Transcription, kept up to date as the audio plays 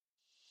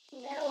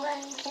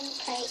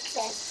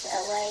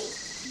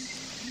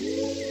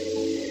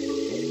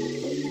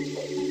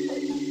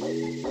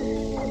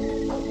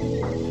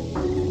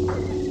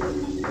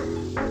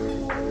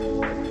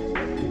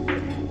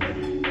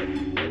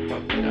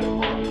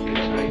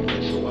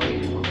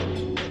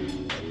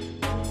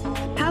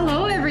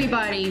Hello,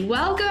 everybody.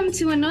 Welcome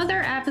to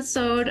another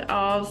episode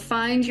of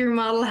Find Your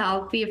Model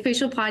Health, the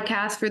official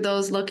podcast for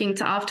those looking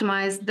to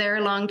optimize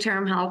their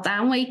long-term health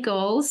and weight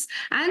goals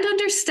and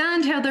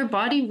understand how their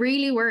body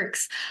really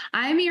works.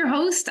 I'm your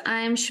host.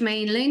 I'm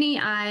Shmaine Linney.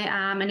 I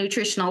am a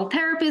nutritional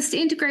therapist,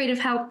 integrative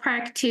health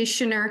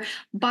practitioner,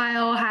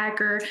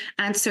 biohacker,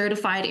 and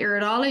certified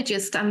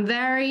iridologist. I'm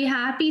very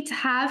happy to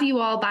have you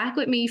all back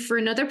with me for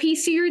another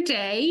piece of your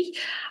day.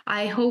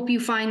 I hope you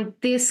find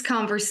this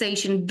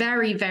conversation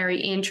very, very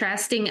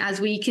interesting as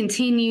we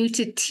continue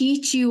to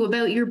teach you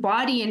about your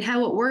body and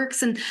how it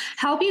works and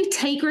help you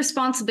take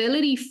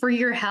responsibility for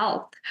your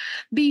health.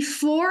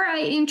 Before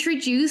I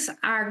introduce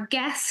our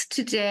guest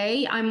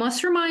today, I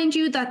must remind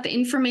you that the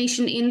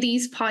information in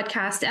these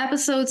podcast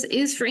episodes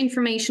is for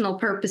informational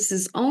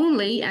purposes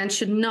only and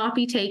should not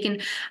be taken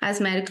as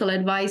medical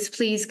advice.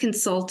 Please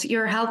consult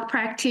your health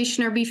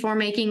practitioner before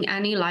making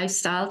any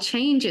lifestyle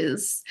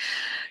changes.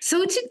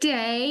 So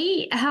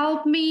today,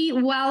 help me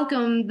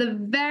welcome the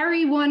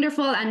very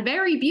wonderful and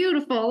very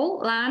beautiful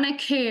Lana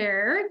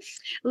Kerr.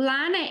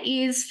 Lana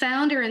is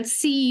founder and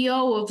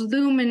CEO of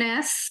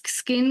Luminesque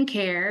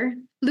Skincare.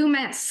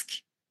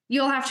 Lumesque.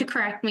 You'll have to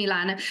correct me,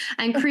 Lana,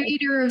 and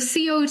creator of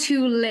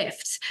CO2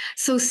 Lift.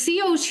 So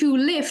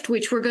CO2 Lift,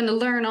 which we're going to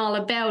learn all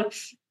about,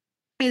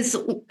 is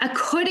a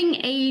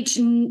cutting edge,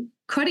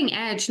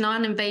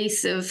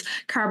 non-invasive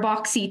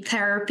carboxy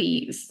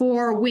therapy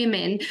for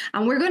women.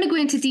 And we're going to go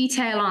into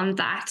detail on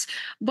that.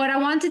 But I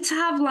wanted to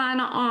have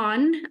Lana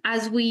on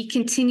as we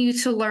continue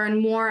to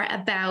learn more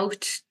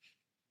about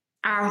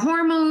our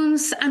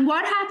hormones and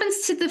what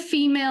happens to the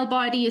female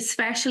body,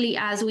 especially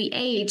as we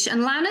age.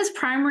 And Lana's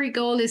primary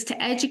goal is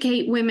to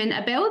educate women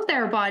about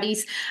their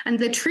bodies and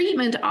the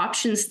treatment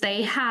options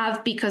they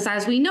have, because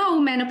as we know,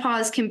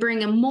 menopause can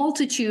bring a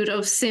multitude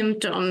of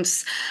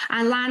symptoms.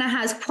 And Lana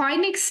has quite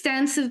an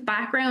extensive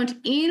background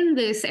in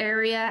this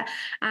area,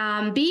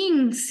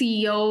 being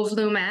CEO of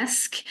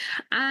Lumesque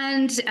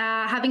and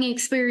having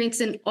experience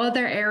in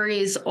other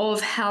areas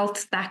of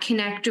health that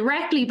connect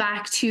directly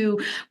back to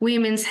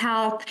women's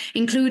health,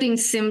 including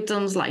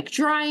symptoms like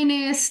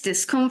dryness,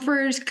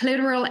 discomfort,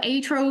 clitoral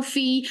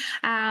atrophy,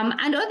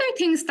 and other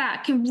things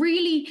that can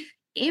really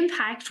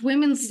impact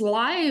women's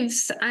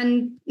lives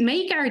and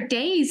make our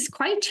days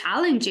quite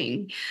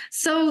challenging.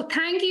 So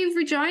thank you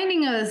for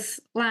joining us,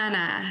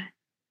 Lana.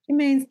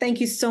 Shmaine,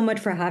 thank you so much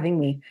for having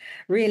me.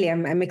 Really,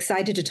 I'm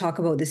excited to talk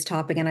about this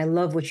topic, and I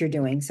love what you're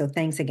doing. So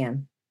thanks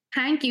again.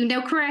 Thank you.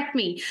 Now, correct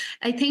me.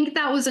 I think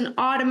that was an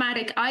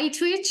automatic eye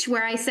twitch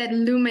where I said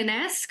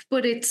Luminesque,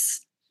 but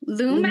it's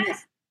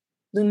Lumesque.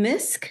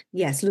 Lumisque,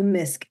 yes,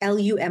 Lumisque,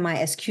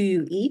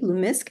 Lumisque,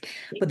 Lumisque,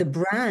 but the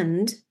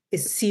brand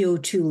is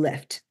CO2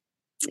 Lift.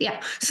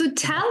 Yeah. So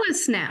tell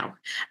us now,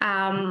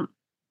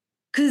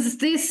 because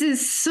this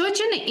is such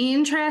an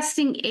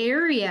interesting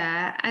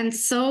area and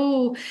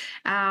so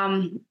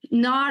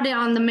not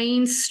on the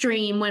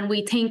mainstream when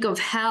we think of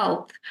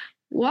health.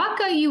 What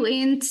got you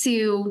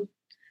into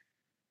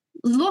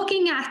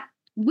looking at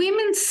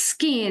women's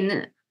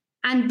skin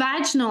and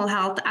vaginal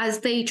health as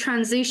they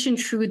transition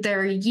through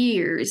their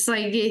years?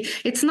 Like,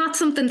 it's not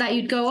something that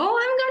you'd go, oh,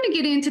 I'm going to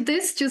get into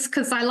this just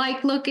because I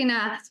like looking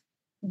at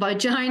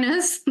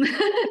vaginas.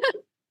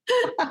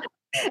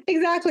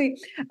 Exactly.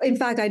 In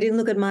fact, I didn't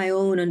look at my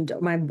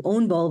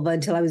own vulva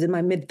until I was in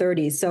my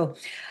mid-30s. So,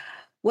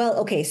 well,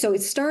 okay. So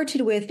it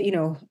started with,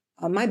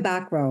 my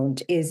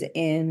background is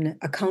in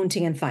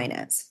accounting and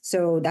finance.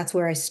 So that's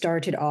where I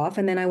started off.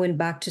 And then I went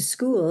back to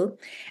school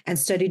and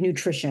studied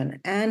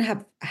nutrition and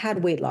have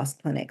had weight loss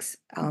clinics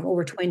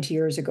over 20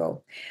 years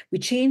ago. We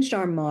changed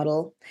our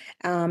model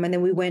and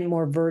then we went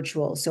more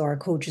virtual. So our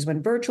coaches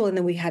went virtual, and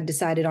then we had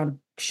decided on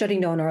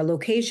shutting down our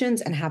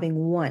locations and having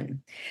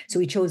one. So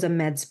we chose a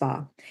med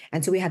spa.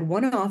 And so we had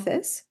one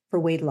office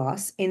for weight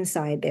loss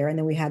inside there, and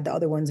then we had the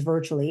other ones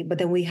virtually. But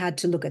then we had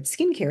to look at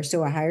skincare.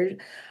 So I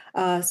hired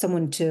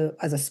someone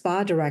as a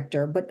spa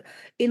director, but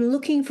in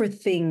looking for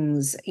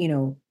things,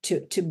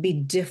 to be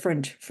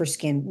different for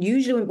skin.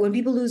 Usually when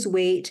people lose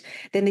weight,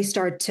 then they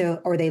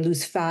they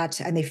lose fat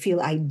and they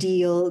feel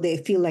ideal. They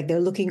feel like they're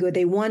looking good.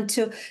 They want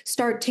to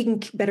start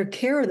taking better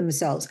care of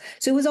themselves.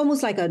 So it was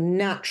almost like a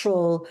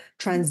natural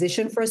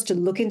transition for us to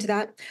look into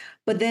that,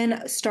 but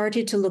then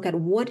started to look at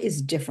what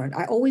is different.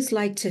 I always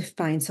like to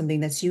find something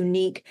that's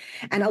unique.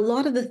 And a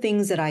lot of the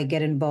things that I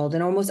get involved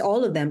in, almost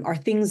all of them, are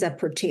things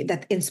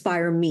that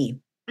inspire me.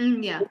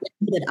 Yeah.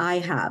 That I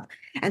have.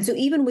 And so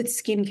even with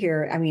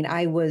skincare, I mean,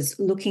 I was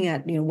looking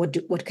at,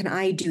 what can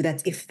I do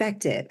that's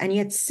effective and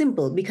yet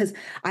simple, because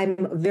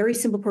I'm a very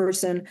simple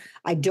person.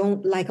 I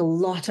don't like a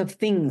lot of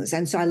things.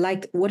 And so I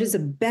liked what is the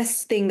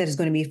best thing that is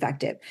going to be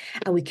effective.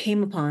 And we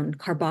came upon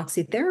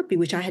carboxy therapy,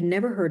 which I had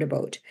never heard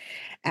about.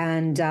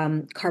 And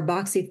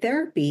carboxy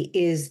therapy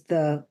is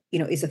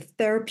is a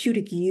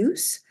therapeutic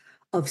use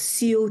of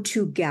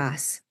CO2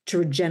 gas to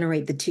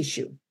regenerate the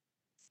tissue.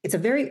 It's a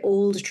very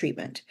old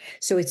treatment.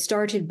 So it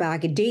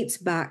dates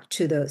back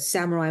to the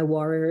samurai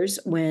warriors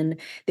when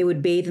they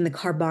would bathe in the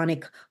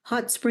carbonic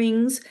hot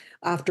springs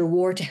after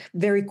war to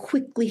very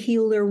quickly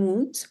heal their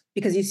wounds.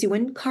 Because you see,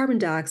 when carbon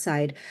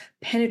dioxide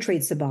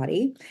penetrates the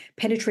body,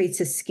 penetrates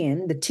the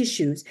skin, the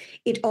tissues,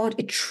 it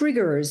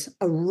triggers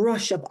a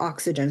rush of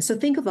oxygen. So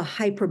think of a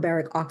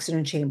hyperbaric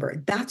oxygen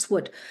chamber. That's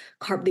what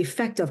the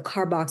effect of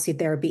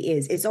carboxytherapy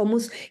is.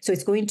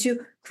 It's going to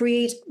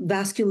create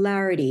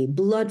vascularity,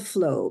 blood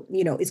flow,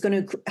 it's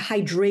going to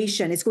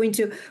hydration, it's going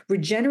to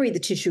regenerate the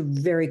tissue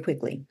very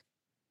quickly.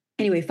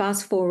 Anyway,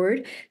 fast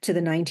forward to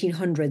the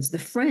 1900s, the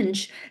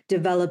French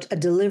developed a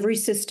delivery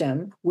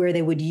system where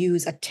they would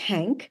use a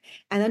tank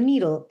and a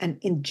needle and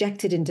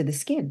inject it into the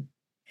skin.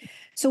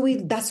 So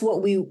that's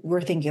what we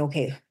were thinking,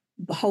 okay,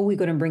 how are we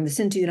going to bring this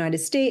into the United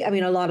States? I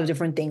mean, a lot of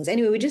different things.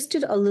 Anyway, we just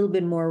did a little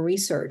bit more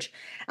research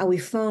and we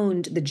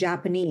found the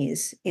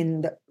Japanese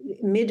in the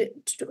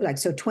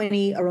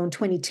around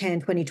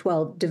 2010,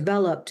 2012,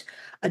 developed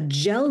a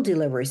gel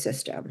delivery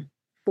system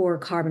for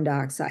carbon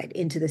dioxide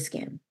into the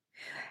skin.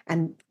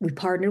 And we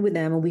partnered with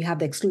them and we have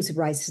the exclusive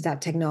rights to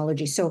that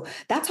technology. So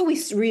that's how we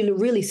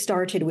really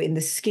started in the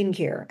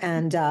skincare.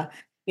 And,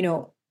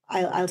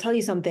 I'll tell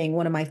you something.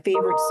 One of my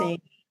favorite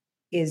sayings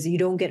is you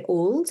don't get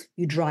old,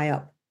 you dry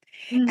up.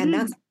 Mm-hmm. And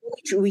that's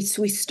we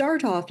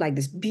start off like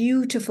this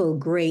beautiful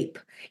grape.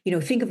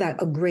 Think of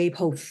that, a grape,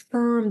 how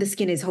firm the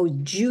skin is, how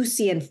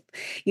juicy and,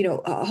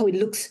 how it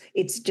looks.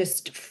 It's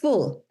just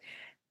full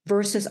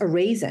versus a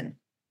raisin.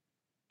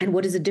 And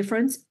what is the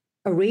difference?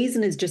 A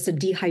raisin is just a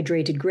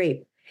dehydrated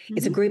grape. Mm-hmm.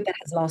 It's a grape that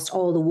has lost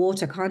all the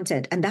water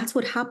content. And that's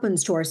what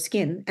happens to our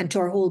skin and to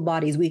our whole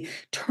bodies. We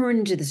turn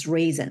into this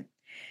raisin.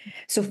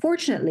 So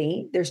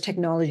fortunately, there's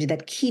technology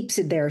that keeps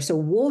it there. So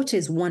water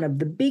is one of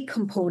the big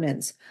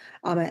components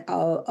of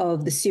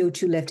the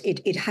CO2 lift.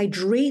 It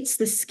hydrates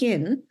the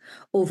skin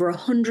over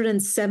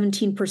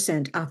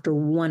 117% after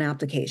one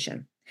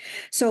application.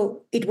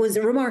 So it was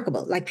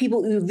remarkable, like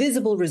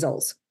visible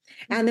results.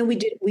 And then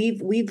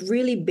we've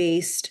really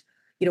based,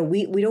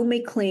 we don't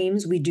make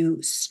claims, we do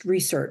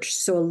research.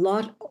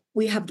 So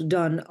we have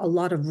done a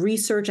lot of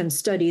research and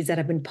studies that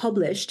have been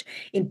published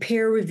in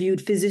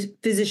peer-reviewed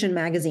physician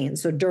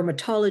magazines. So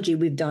dermatology,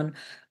 we've done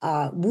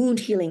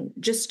wound healing,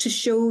 just to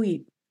show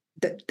you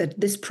that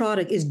this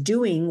product is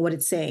doing what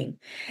it's saying.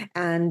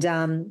 And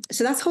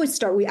so that's how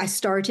I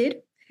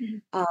started.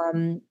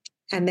 Mm-hmm.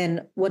 And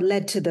then what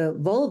led to the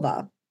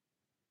vulva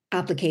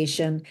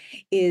application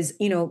is,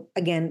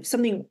 again,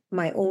 something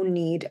my own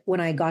need. When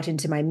I got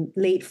into my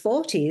late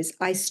 40s,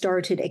 I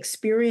started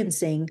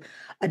experiencing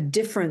a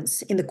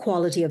difference in the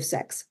quality of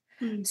sex.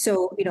 Mm.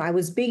 So, I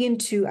was big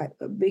into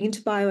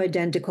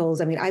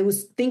bioidenticals. I mean, I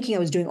was thinking I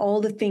was doing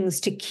all the things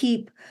to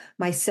keep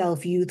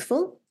myself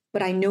youthful,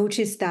 but I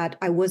noticed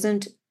that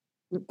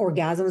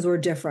orgasms were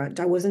different.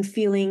 I wasn't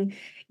feeling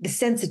the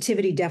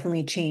sensitivity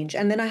definitely changed.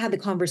 And then I had the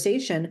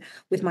conversation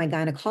with my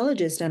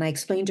gynecologist and I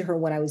explained to her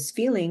what I was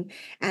feeling.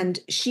 And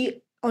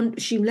she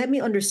let me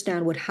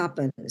understand what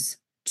happens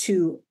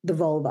to the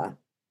vulva.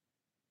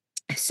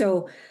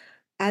 So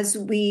as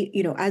we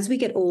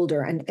get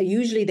older, and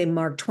usually they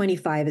mark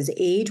 25 as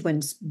age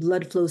when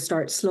blood flow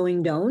starts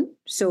slowing down.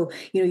 So,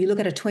 you look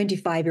at a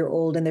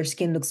 25-year-old and their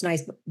skin looks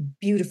nice,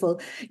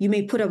 beautiful. You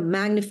may put a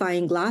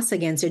magnifying glass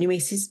against it and you may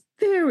see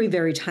very,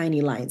 very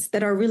tiny lines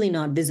that are really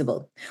not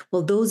visible.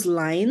 Well, those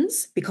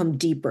lines become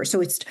deeper. So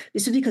this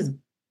is because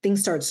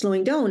things start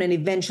slowing down and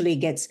eventually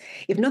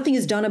if nothing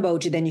is done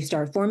about it, then you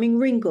start forming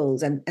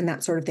wrinkles and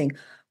that sort of thing.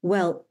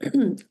 Well,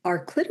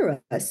 our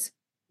clitoris,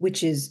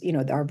 which is,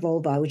 our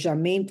vulva, which is our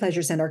main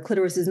pleasure center, our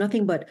clitoris is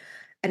nothing but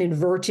an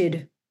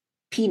inverted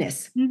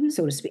penis, mm-hmm.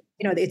 so to speak.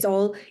 It's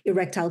all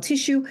erectile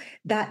tissue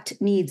that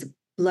needs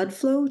blood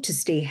flow to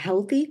stay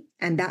healthy.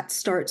 And that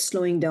starts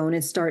slowing down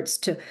and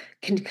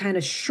can kind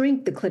of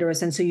shrink the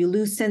clitoris. And so you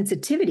lose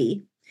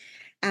sensitivity.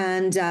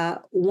 And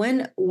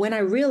when I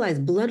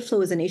realized blood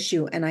flow is an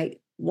issue, and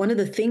one of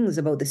the things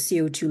about the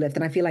CO2 lift,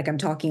 and I feel like I'm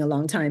talking a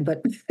long time,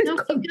 but no,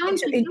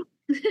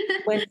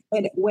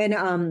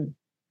 when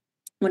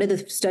one of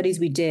the studies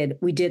we did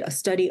a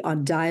study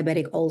on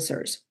diabetic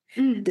ulcers.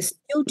 Mm. The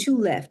CO2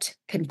 lift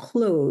can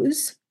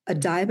close a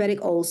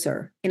diabetic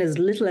ulcer in as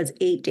little as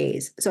 8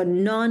 days. So a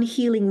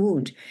non-healing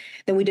wound.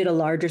 Then we did a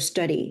larger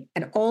study,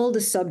 and all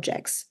the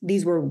subjects,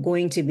 these were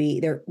going to be,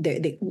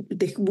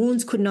 the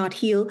wounds could not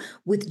heal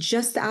with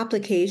just the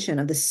application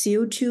of the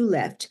CO2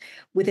 lift.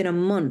 Within a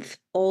month,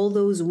 all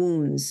those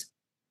wounds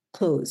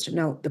closed.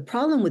 Now, the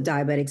problem with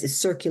diabetics is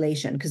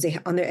circulation, because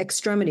on their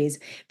extremities,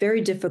 very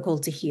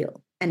difficult to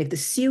heal. And if the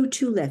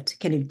CO2 lift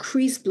can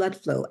increase blood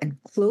flow and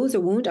close a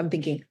wound, I'm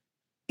thinking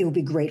it will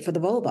be great for the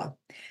vulva.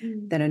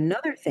 Mm. Then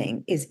another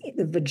thing is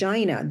the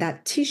vagina,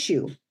 that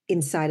tissue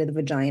inside of the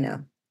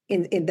vagina,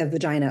 in the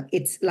vagina,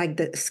 it's like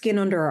the skin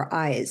under our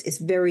eyes. It's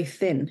very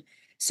thin.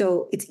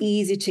 So it's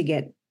easy to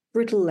get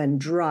brittle and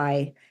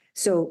dry.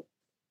 So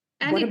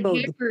and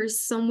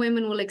some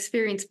women will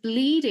experience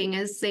bleeding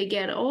as they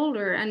get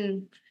older.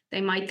 And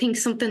They might think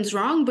something's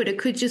wrong, but it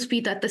could just be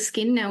that the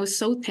skin now is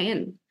so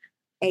thin.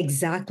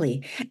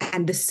 Exactly.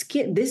 And the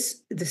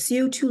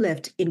CO2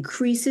 lift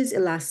increases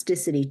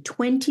elasticity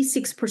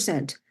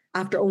 26%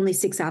 after only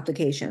 6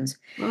 applications.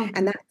 Oh.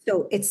 And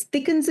so it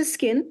thickens the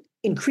skin,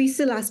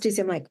 increases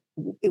elasticity. I'm like,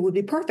 it would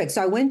be perfect.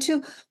 So I went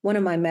to one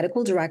of my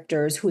medical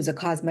directors, who's a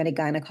cosmetic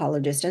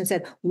gynecologist, and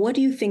said, what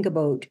do you think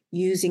about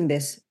using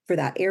this for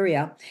that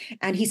area?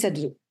 And he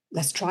said,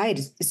 let's try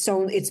it.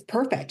 So it's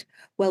perfect.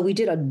 Well, we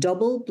did a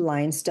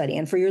double-blind study.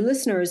 And for your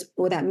listeners,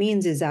 what that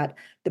means is that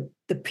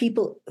the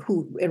people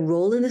who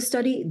enroll in the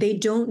study, they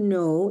don't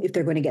know if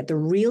they're going to get the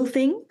real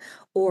thing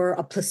or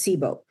a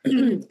placebo.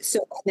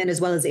 So then, as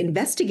well as the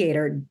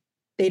investigator,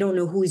 they don't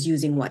know who's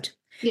using what.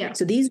 Yeah.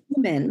 So these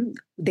women,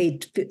 they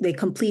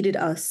completed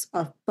a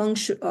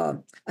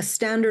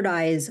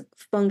standardized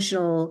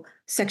functional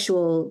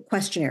sexual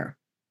questionnaire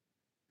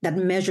that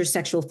measures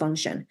sexual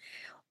function.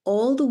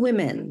 All the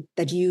women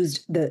that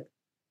used the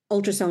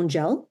ultrasound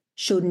gel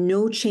showed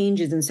no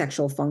changes in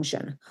sexual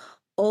function.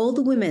 All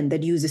the women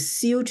that use a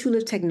CO2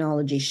 lift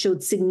technology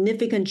showed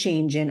significant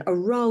change in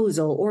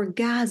arousal,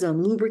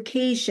 orgasm,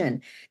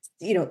 lubrication,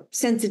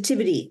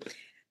 sensitivity.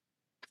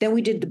 Then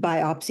we did the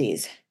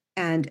biopsies.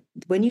 And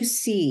when you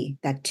see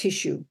that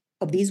tissue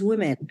of these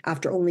women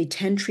after only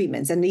 10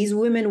 treatments, and these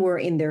women were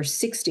in their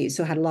 60s,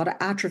 so had a lot of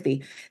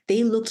atrophy,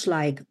 they looked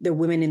like they're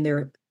women in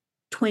their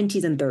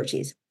 20s and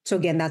 30s. So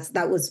again,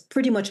 that was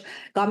pretty much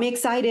got me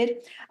excited.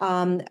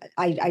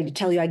 I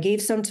tell you, I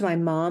gave some to my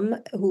mom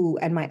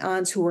and my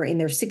aunts who were in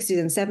their 60s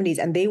and 70s,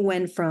 and they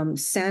went from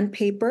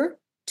sandpaper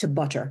to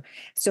butter.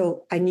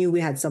 So I knew we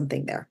had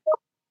something there.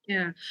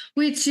 Yeah,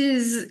 which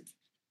is,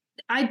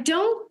 I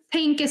don't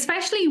think,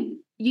 especially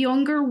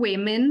younger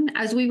women,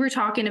 as we were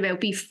talking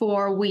about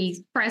before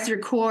we press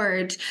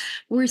record,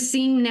 we're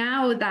seeing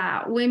now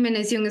that women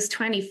as young as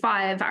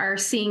 25 are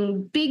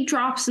seeing big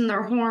drops in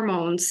their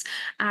hormones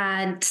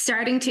and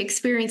starting to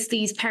experience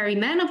these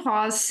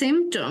perimenopause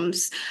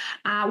symptoms,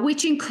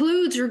 which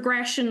includes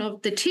regression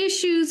of the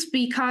tissues,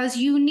 because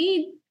you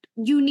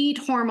need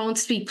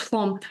hormones to be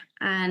plump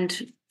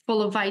and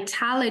full of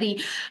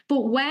vitality.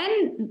 But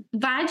when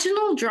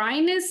vaginal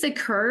dryness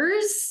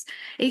occurs,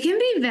 it can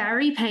be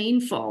very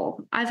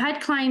painful. I've had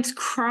clients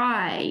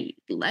cry.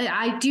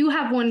 I do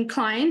have one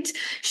client,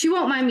 she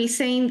won't mind me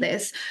saying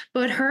this,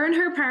 but her and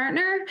her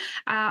partner,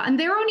 and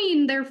they're only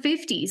in their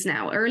 50s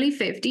now, early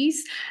 50s,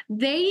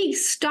 they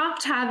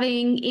stopped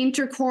having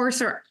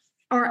intercourse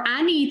or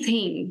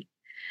anything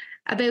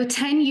about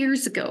 10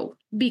 years ago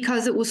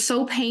because it was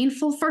so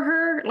painful for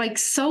her, like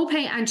so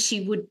pain, and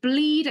she would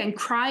bleed and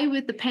cry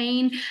with the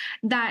pain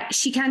that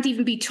she can't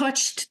even be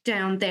touched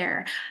down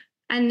there.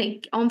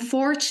 And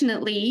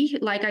unfortunately,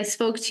 like I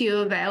spoke to you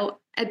about,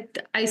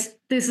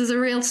 this is a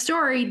real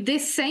story.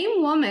 This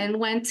same woman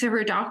went to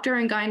her doctor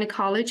and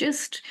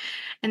gynecologist,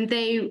 and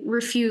they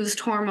refused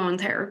hormone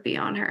therapy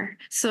on her.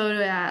 So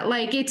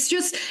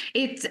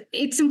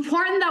it's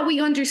important that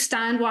we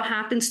understand what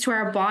happens to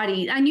our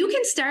body, and you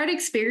can start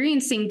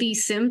experiencing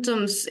these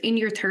symptoms in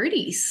your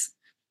 30s.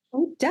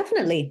 Oh,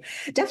 definitely.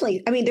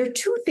 I mean, there are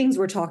two things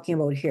we're talking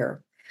about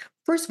here.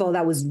 First of all,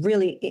 that was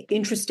really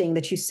interesting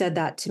that you said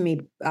that to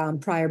me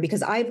prior,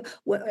 because I've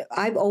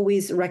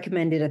always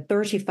recommended at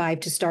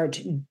 35 to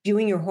start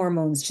doing your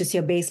hormones to see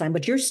a baseline,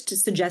 but you're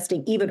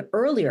suggesting even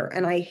earlier.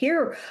 And I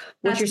hear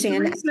what you're saying.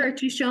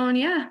 Research is showing,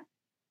 yeah.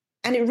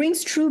 And it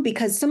rings true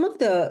because some of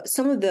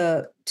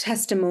the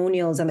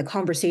testimonials and the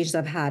conversations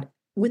I've had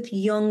with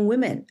young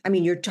women. I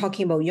mean, you're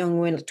talking about young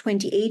women,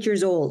 28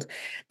 years old,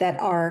 that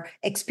are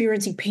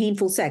experiencing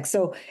painful sex.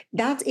 So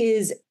that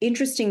is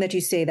interesting that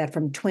you say that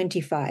from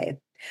 25.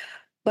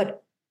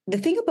 But the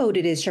thing about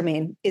it is,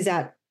 Charmaine, is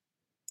that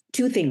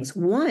two things.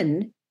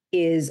 One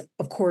is,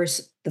 of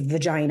course, the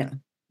vagina.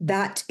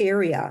 That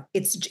area,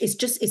 it's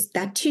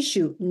that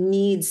tissue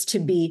needs to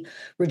be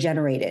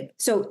regenerated.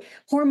 So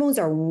hormones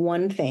are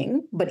one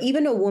thing, but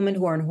even a woman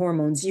who are on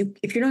hormones,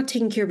 if you're not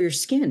taking care of your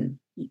skin,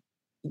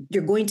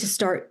 you're going to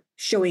start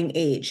showing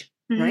age,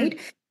 right?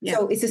 Yeah.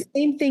 So it's the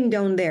same thing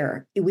down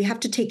there. We have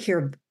to take care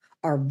of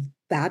our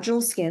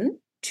vaginal skin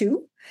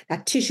too.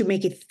 That tissue,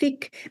 make it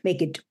thick, make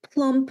it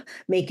plump,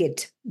 make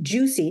it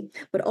juicy,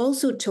 but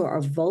also to our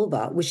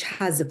vulva, which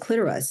has the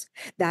clitoris,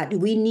 that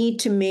we need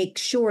to make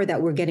sure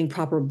that we're getting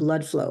proper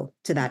blood flow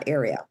to that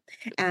area.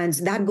 And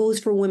that goes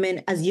for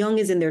women as young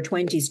as in their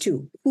 20s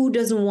too. Who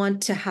doesn't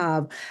want to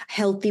have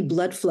healthy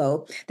blood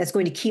flow that's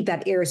going to keep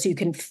that area so you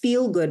can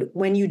feel good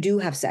when you do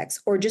have sex,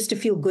 or just to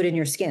feel good in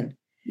your skin?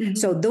 Mm-hmm.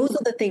 So those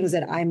are the things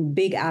that I'm a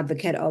big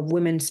advocate of,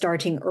 women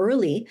starting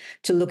early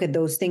to look at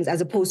those things, as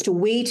opposed to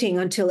waiting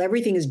until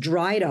everything is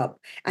dried up,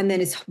 and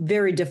then it's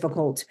very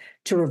difficult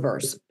to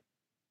reverse.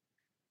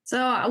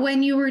 So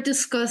when you were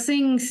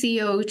discussing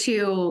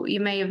CO2,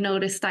 you may have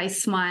noticed I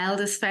smiled,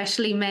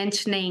 especially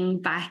mentioning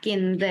back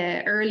in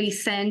the early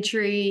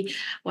century,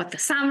 what the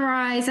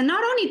samurais, and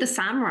not only the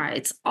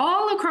samurais,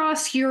 all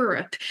across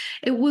Europe,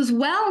 it was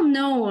well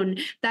known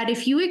that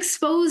if you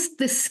exposed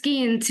the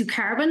skin to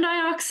carbon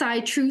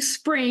dioxide through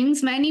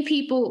springs, many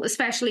people,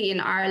 especially in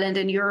Ireland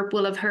and Europe,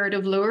 will have heard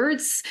of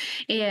Lourdes,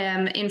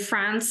 in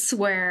France,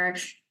 where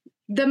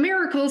the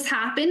miracles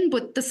happen,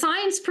 but the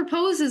science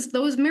proposes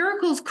those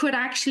miracles could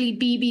actually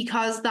be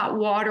because that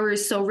water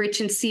is so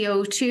rich in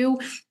CO2.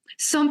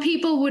 Some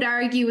people would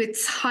argue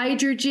it's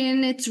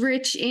hydrogen it's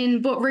rich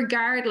in, but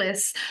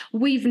regardless,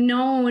 we've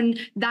known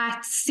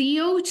that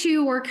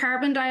CO2 or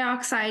carbon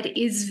dioxide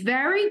is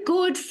very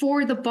good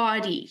for the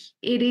body.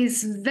 It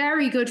is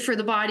very good for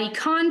the body,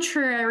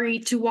 contrary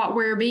to what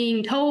we're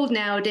being told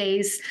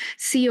nowadays.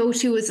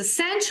 CO2 is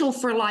essential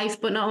for life,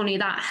 but not only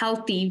that,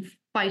 healthy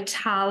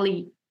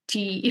vitality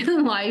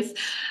life,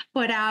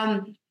 but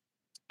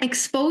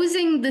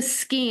exposing the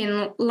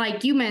skin,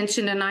 like you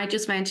mentioned and I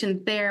just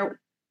mentioned there,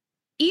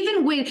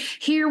 even with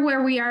here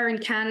where we are in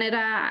Canada,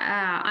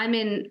 I'm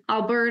in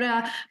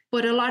Alberta,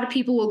 but a lot of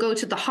people will go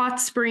to the hot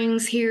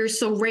springs here,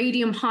 so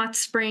radium hot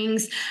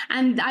springs.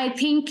 And I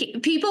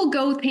think people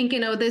go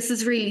thinking, oh, this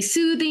is really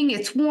soothing,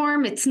 it's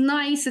warm, it's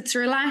nice, it's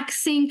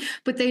relaxing,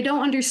 but they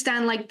don't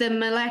understand like the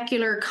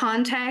molecular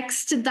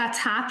context that's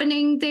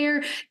happening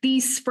there.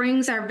 These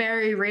springs are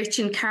very rich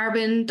in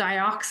carbon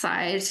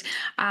dioxide.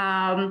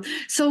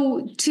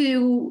 So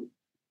to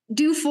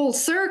do full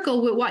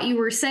circle with what you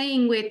were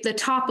saying with the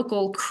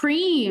topical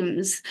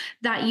creams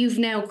that you've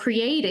now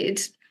created,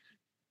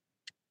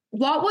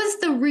 what was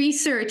the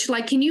research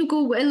like? Can you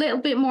go a little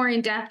bit more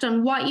in depth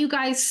on what you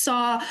guys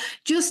saw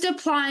just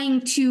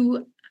applying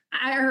to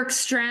our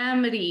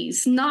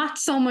extremities, not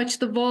so much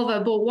the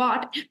vulva, but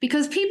what,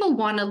 because people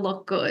want to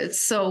look good.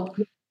 So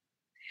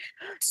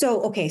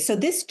Okay, so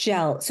this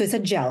gel, so it's a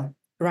gel,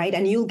 right?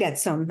 And you'll get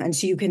some, and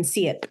so you can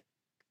see it.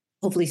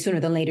 Hopefully sooner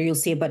than later you'll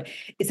see it, but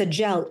it's a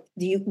gel.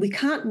 We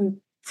can't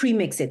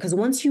pre-mix it because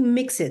once you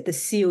mix it, the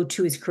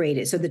CO2 is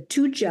created. So the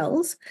two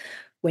gels,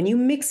 when you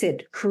mix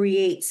it,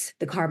 creates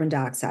the carbon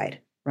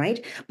dioxide,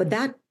 right? But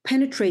that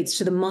penetrates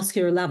to the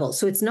muscular level.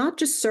 So it's not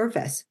just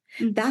surface.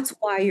 Mm-hmm. That's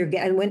why you're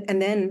getting, and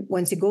then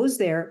once it goes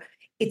there,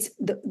 it's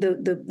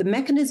the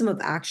mechanism of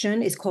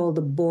action is called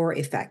the Bohr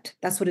effect.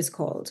 That's what it's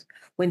called.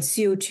 When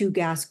CO2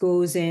 gas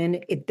goes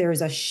in,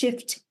 there's a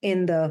shift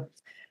in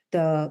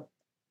the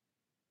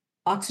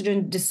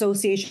oxygen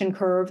dissociation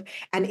curve,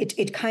 and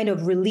it kind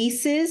of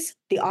releases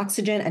the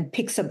oxygen and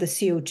picks up the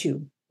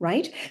CO2,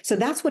 right? So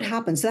that's what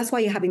happens. So that's why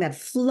you're having that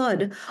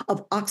flood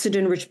of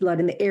oxygen-rich blood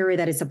in the area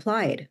that is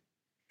applied.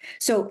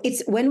 So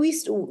it's when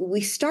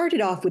we started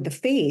off with the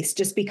face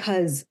just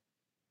because,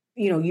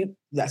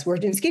 that's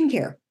worked in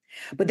skincare.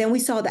 But then we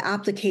saw the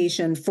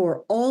application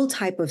for all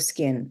type of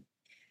skin.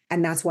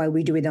 And that's why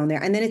we do it down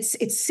there. And then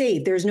it's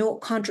safe. There's no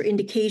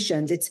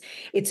contraindications.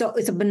 It's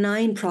a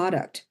benign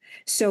product.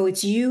 So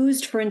it's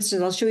used, for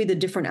instance, I'll show you the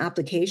different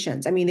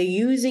applications. I mean, they're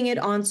using it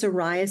on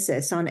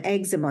psoriasis, on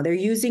eczema. They're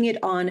using it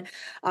on,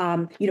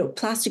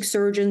 plastic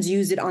surgeons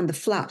use it on the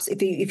flaps.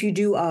 If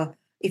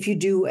you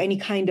do any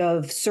kind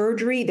of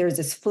surgery, there's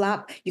this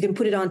flap you can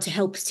put it on to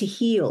help to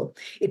heal.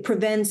 It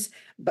prevents,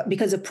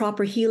 because of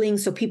proper healing.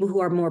 So people who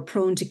are more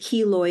prone to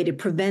keloid, it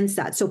prevents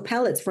that. So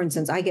pellets, for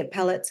instance, I get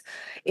pellets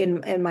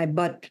in my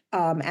butt,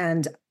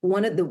 and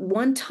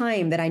one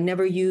time that I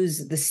never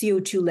used the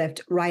CO2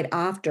 lift right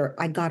after,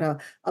 I got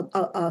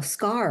a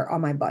scar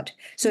on my butt.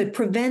 So it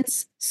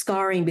prevents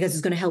scarring because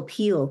it's going to help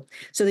heal.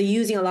 So they're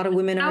using, a lot of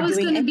women are doing. That was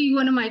going to be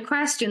one of my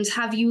questions.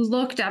 Have you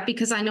looked at,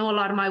 because I know a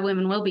lot of my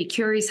women will be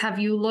curious, have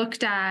you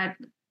looked at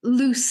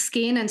loose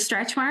skin and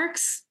stretch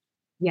marks?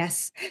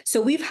 Yes.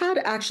 So we've had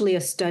actually a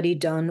study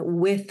done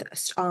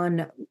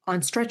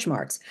on stretch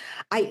marks.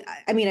 I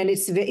mean, and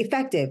it's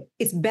effective.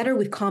 It's better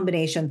with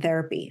combination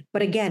therapy.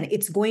 But again,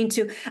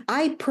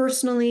 I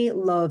personally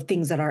love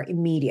things that are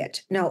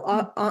immediate.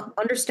 Now,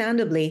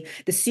 understandably,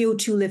 the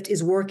CO2 lift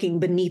is working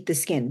beneath the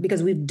skin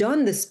because we've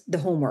done the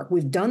homework.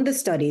 We've done the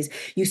studies.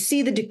 You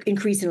see the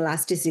increase in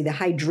elasticity, the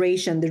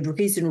hydration, the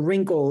decrease in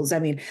wrinkles. I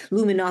mean,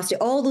 luminosity,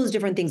 all those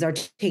different things are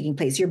taking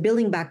place. You're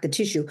building back the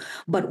tissue.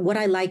 But what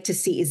I like to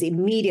see is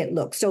immediate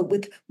look. So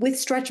with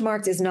stretch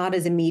marks is not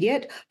as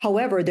immediate.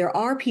 However, there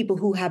are people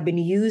who have been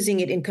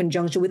using it in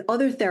conjunction with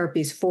other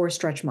therapies for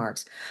stretch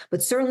marks.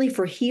 But certainly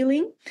for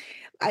healing,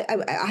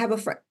 I have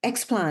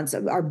explants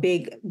are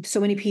big. So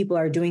many people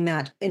are doing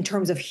that in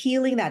terms of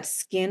healing that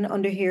skin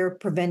under here,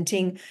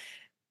 preventing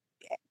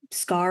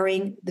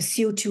scarring. The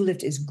CO2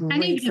 lift is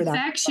great for that.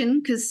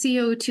 Infection, because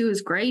CO2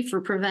 is great for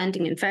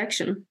preventing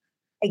infection.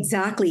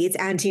 Exactly. It's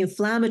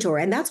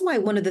anti-inflammatory. And that's why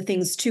one of the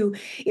things too,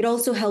 it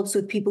also helps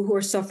with people who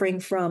are suffering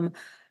from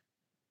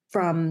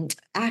from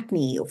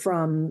acne,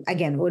 from,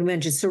 again, when we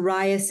mentioned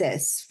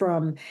psoriasis,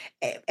 from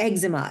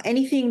eczema,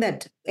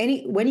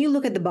 when you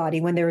look at the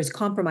body, when there is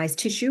compromised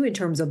tissue in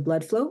terms of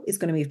blood flow, it's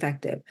going to be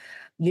effective.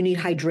 You need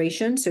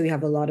hydration, so you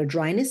have a lot of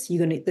dryness. The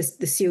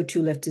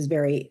CO2 lift is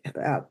very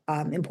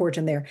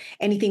important there.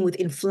 Anything with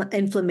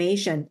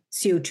inflammation,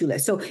 CO2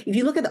 lift. So if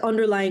you look at the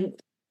underlying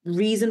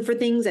reason for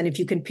things, and if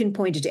you can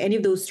pinpoint it to any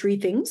of those three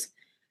things,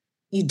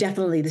 the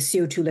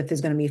CO2 lift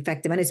is going to be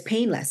effective, and it's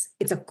painless.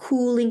 It's a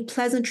cooling,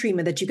 pleasant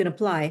treatment that you can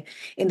apply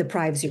in the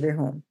privacy of your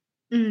home.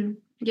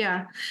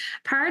 Yeah.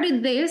 Part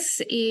of this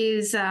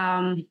is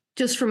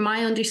just from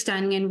my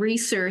understanding and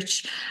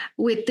research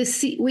with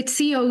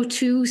CO2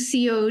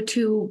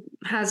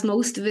 has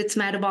most of its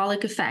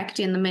metabolic effect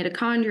in the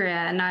mitochondria.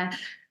 And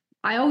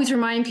I always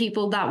remind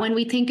people that when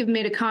we think of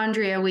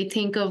mitochondria, we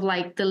think of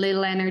like the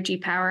little energy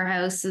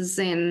powerhouses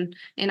in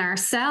our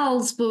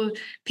cells, but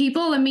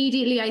people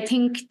immediately, I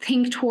think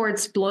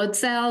towards blood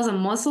cells and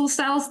muscle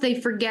cells.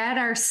 They forget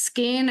our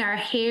skin, our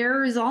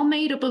hair is all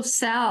made up of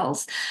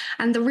cells.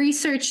 And the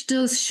research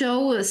does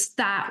show us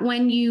that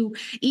when you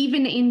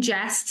even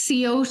ingest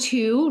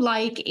CO2,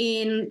 like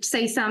in,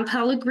 say, San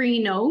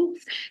Pellegrino,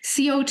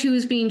 CO2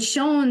 is being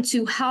shown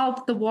to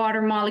help the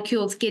water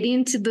molecules get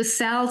into the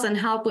cells and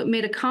help with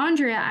mitochondria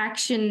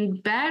action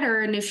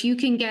better. And if you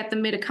can get the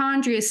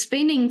mitochondria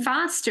spinning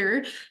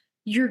faster,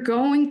 you're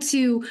going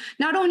to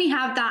not only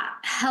have that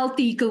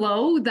healthy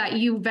glow that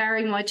you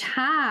very much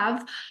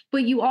have,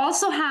 but you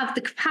also have the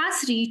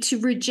capacity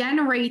to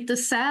regenerate the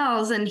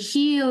cells and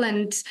heal.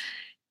 And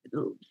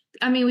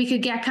I mean, we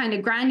could get kind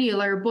of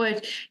granular,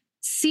 but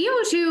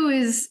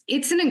CO2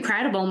 it's an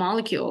incredible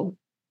molecule.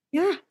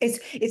 Yeah, it's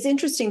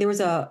interesting. There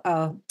was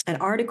an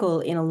article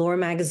in Allure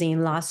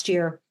magazine last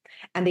year,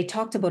 and they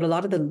talked about a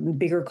lot of the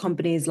bigger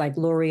companies like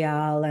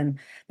L'Oreal, and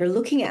they're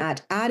looking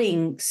at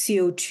adding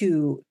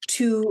CO2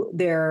 to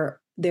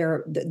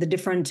the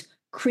different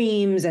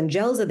creams and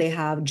gels that they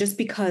have, just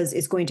because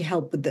it's going to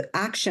help with the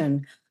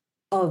action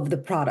of the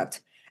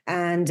product.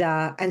 And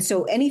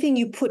so anything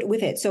you put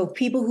with it. So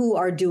people who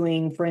are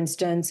doing, for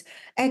instance,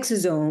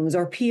 exosomes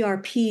or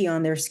PRP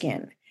on their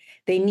skin,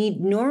 they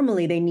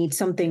need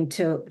something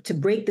to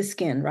break the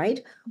skin,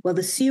 right? Well,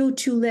 the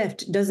CO2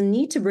 lift doesn't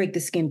need to break the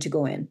skin to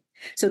go in.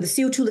 So the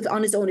CO2 lift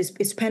on its own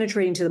is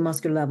penetrating to the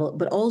muscular level,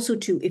 but also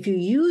too, if you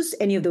use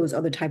any of those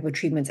other type of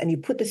treatments and you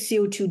put the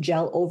CO2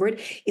 gel over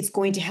it, it's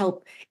going to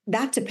help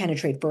that to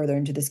penetrate further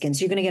into the skin.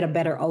 So you're going to get a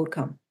better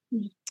outcome.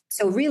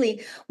 So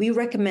really, we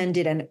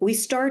recommended, and we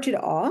started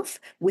off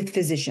with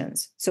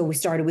physicians. So we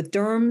started with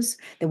derms,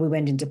 then we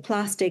went into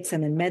plastics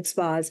and then med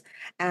spas.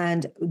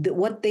 And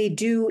what they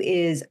do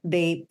is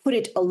they put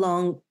it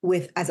along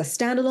with as a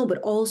standalone, but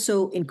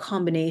also in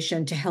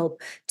combination to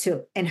help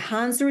to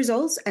enhance the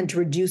results and to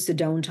reduce the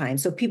downtime.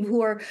 So people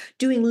who are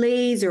doing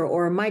laser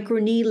or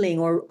microneedling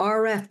or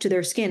RF to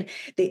their skin,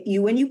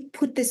 when you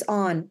put this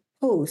on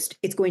post,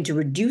 it's going to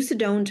reduce the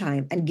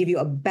downtime and give you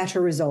a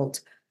better result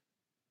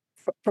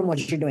from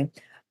what you're doing.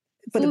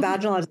 For the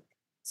vaginal,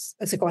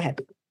 so go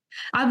ahead.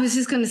 I was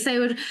just going to say, it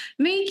would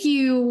make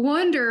you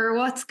wonder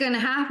what's going to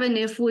happen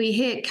if we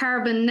hit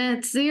carbon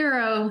net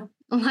zero,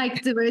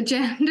 like the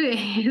agenda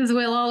is.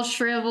 We'll all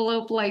shrivel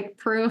up like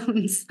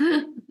prunes.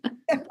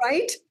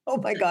 Right? Oh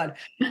my God.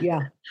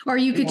 Yeah. Or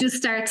you could just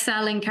start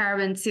selling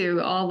carbon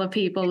to all the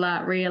people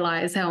that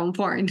realize how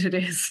important it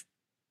is.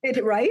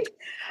 Right?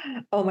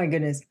 Oh my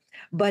goodness.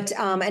 But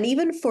and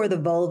even for the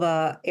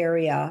vulva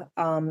area,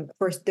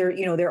 first there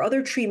are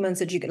other treatments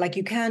that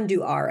you can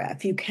do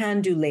RF, you can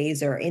do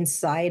laser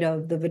inside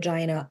of the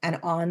vagina and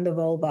on the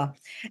vulva,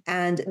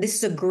 and this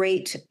is a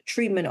great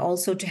treatment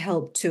also to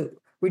help to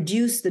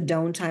reduce the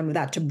downtime of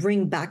that, to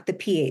bring back the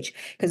pH,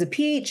 because the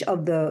pH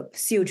of the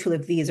CO2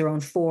 lift V is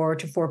around 4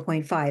 to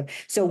 4.5.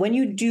 So when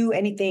you do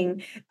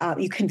anything,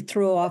 you can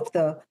throw off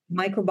the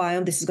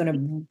microbiome. This is going to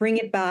bring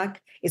it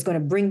back. It's going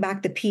to bring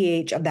back the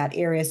pH of that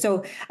area.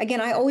 So again,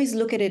 I always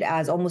look at it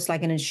as almost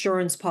like an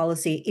insurance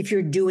policy if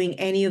you're doing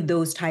any of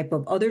those type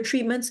of other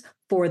treatments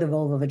for the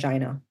vulva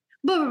vagina.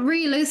 But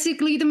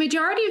realistically, the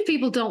majority of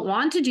people don't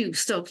want to do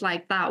stuff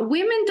like that.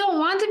 Women don't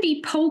want to be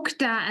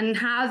poked at and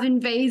have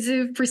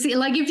invasive procedures.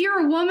 Like if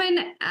you're a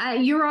woman,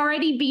 you're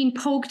already being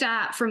poked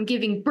at from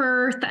giving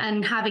birth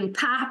and having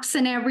paps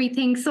and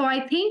everything. So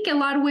I think a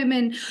lot of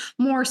women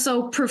more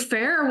so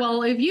prefer,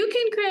 well, if you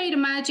can create a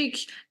magic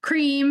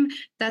cream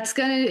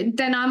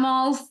then I'm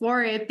all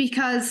for it,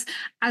 because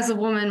as a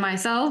woman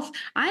myself,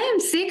 I am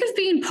sick of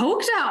being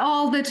poked at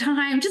all the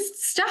time.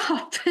 Just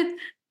stop.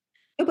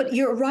 No, but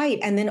you're right.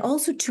 And then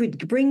also too, it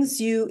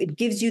gives you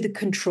the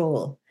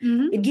control.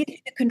 Mm-hmm. It gives you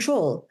the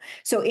control.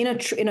 So in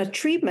a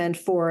treatment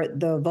for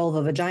the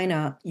vulva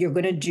vagina, you're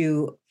going to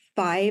do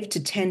 5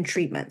 to 10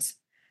 treatments.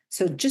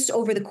 So just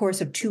over the course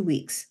of 2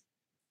 weeks.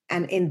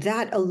 And in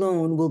that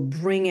alone will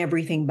bring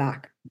everything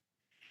back.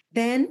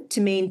 Then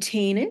to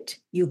maintain it,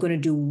 you're going to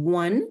do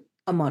 1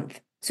 a month.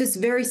 So it's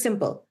very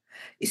simple.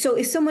 So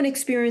if someone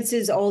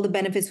experiences all the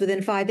benefits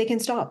within 5, they can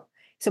stop.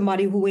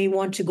 somebody who may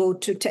want to go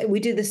to, we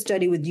did this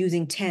study with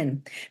using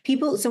 10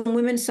 people. Some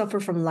women suffer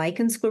from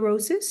lichen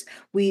sclerosis.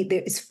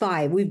 It's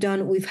 5.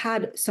 We've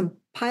had some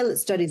pilot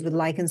studies with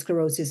lichen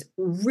sclerosis,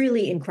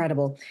 really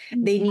incredible.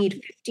 They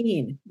need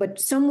 15, but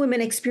some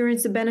women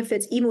experience the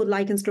benefits even with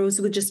lichen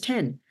sclerosis with just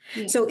 10.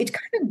 Yeah. So it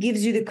kind of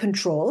gives you the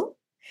control.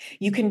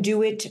 You can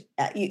do it,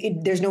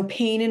 there's no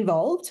pain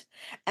involved,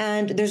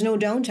 and there's no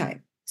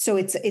downtime. So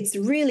it's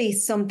really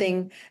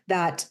something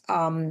that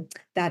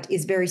that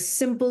is very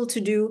simple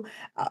to do.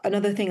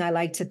 Another thing I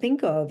like to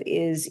think of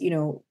is,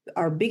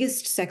 our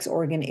biggest sex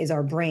organ is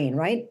our brain,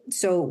 right?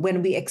 So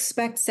when we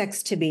expect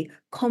sex to be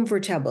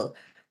comfortable,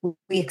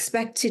 we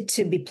expect it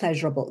to be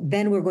pleasurable,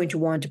 then we're going to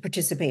want to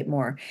participate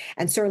more.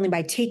 And certainly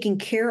by taking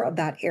care of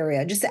that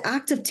area, just the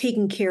act of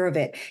taking care of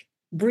it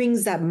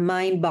brings that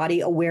mind-body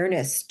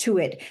awareness to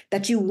it,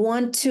 that you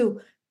want to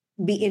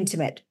be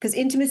intimate, because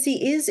intimacy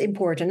is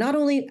important, not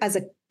only as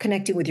a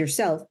connecting with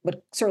yourself,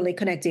 but certainly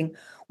connecting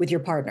with your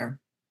partner.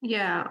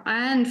 Yeah.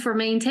 And for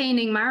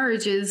maintaining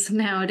marriages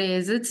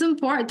nowadays, it's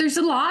important. There's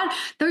a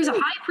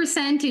high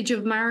percentage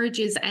of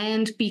marriages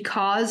end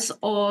because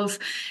of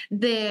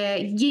the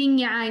yin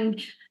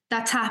yang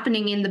that's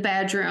happening in the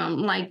bedroom.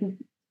 Like,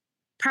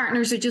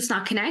 partners are just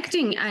not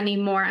connecting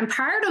anymore. And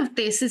part of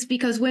this is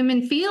because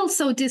women feel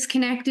so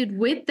disconnected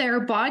with their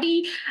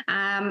body.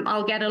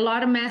 I'll get a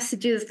lot of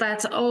messages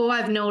that's, oh,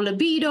 I've no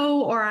libido,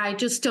 or I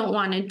just don't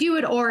want to do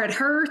it, or it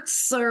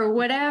hurts, or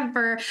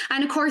whatever.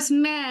 And of course,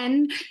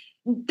 men,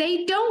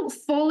 they don't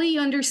fully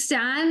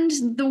understand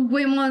the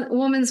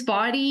woman's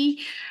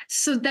body.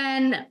 So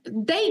then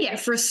they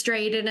get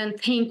frustrated and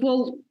think,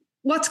 well,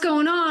 what's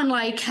going on?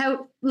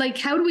 How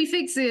do we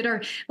fix it?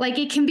 Or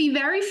it can be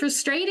very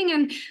frustrating.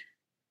 And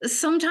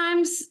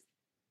sometimes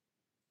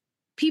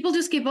people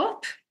just give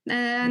up,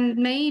 and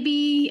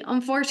maybe,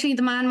 unfortunately,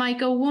 the man might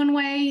go one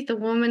way, the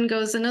woman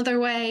goes another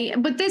way.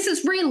 But this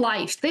is real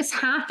life. This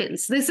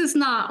happens. This is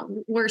not,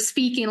 we're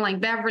speaking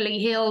like Beverly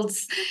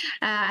Hills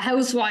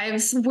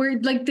housewives.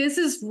 This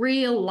is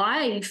real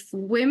life.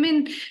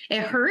 Women,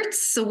 it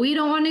hurts, so we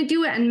don't want to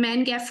do it. And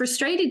men get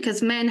frustrated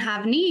because men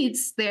have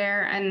needs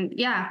there. And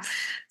yeah,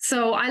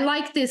 so I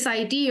like this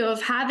idea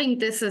of having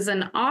this as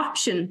an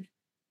option.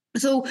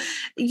 So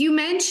you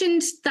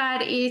mentioned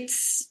that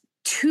it's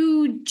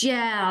 2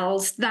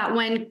 gels that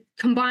when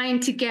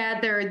combined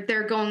together,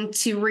 they're going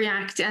to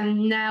react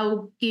and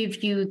now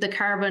give you the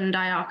carbon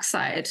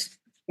dioxide.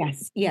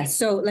 Yes.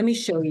 So let me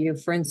show you,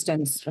 for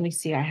instance, let me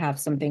see, I have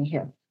something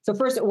here. So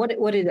first,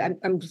 what is,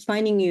 I'm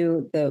finding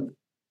you the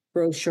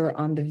brochure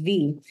on the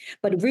V,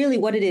 but really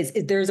what it is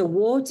there's a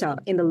water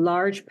in the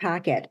large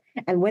packet.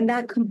 And when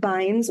that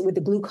combines with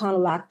the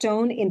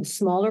gluconolactone in the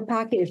smaller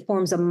packet, it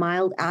forms a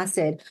mild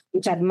acid,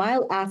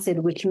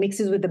 which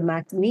mixes with the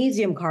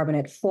magnesium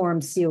carbonate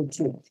forms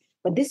CO2.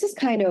 But this is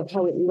kind of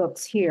how it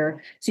looks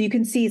here. So you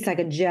can see it's like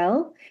a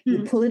gel.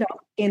 You pull it up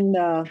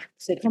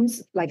so it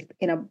comes like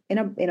in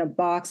a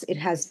box. It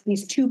has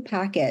these 2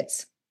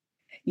 packets.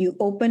 You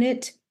open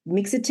it,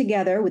 mix it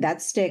together with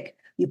that stick.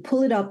 You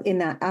pull it up in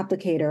that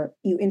applicator,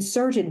 you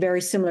insert it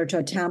very similar to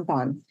a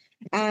tampon.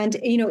 And,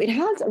 it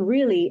has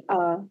really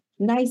a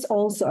nice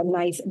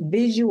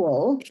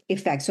visual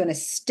effect, so an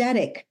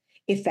aesthetic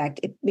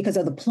effect because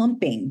of the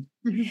plumping.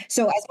 Mm-hmm.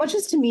 So as much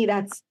as to me,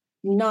 that's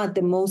not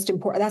the most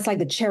important, that's like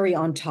the cherry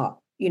on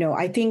top.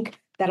 I think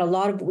that a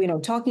lot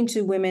of, talking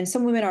to women,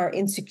 some women are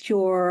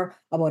insecure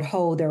about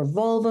how their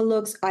vulva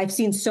looks. I've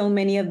seen so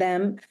many of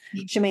them,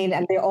 Shemaine,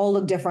 and they all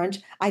look different.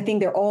 I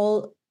think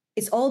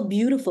it's all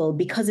beautiful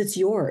because it's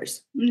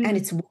yours and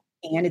it's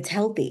working and it's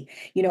healthy.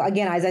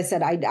 Again, as I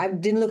said, I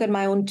didn't look at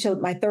my own till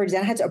my 30s.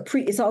 I had to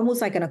it's almost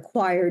like an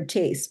acquired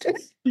taste.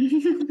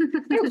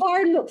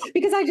 Acquired look,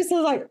 because I just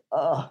was like,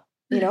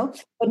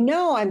 but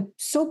now I'm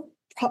so,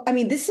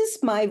 this is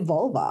my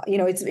vulva.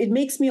 It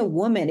makes me a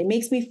woman. It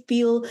makes me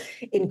feel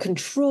in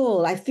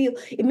control.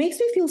 It makes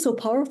me feel so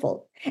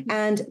powerful.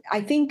 And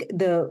I think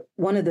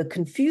one of the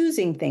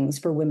confusing things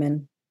for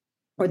women,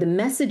 or the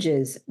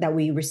messages that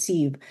we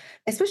receive,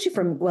 especially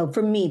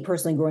for me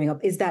personally growing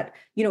up, is that,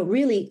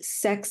 really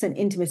sex and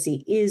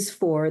intimacy is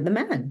for the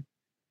man.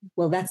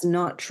 Well, that's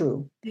not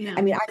true. Yeah.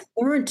 I've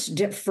learned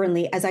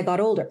differently as I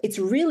got older. It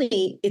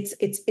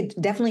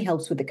definitely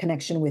helps with the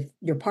connection with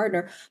your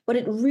partner, but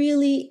it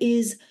really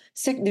is,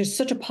 there's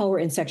such a power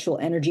in sexual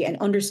energy and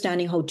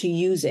understanding how to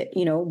use it.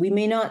 We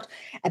may not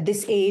at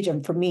this age,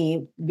 and for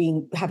me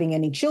creating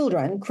any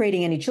children,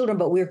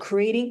 but we're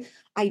creating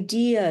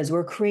ideas,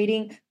 we're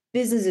creating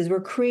businesses, we're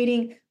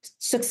creating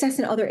success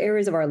in other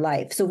areas of our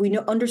life. So we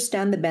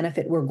understand the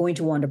benefit, we're going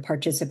to want to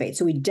participate.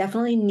 So we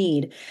definitely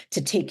need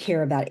to take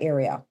care of that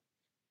area.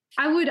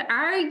 I would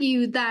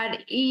argue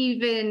that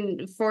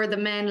even for the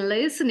men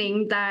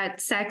listening, that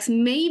sex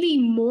may be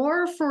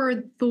more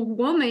for the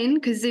woman,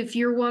 because if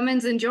your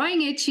woman's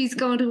enjoying it, she's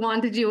going to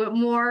want to do it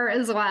more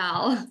as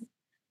well.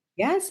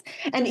 Yes.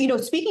 And,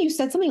 speaking, you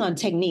said something on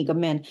technique of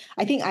men.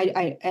 I think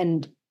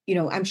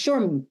I'm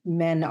sure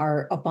men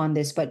are up on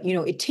this, but,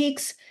 it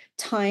takes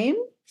time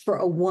for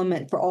a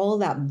woman, for all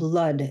that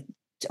blood,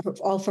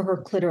 for her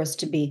clitoris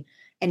to be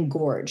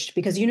engorged,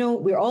 because,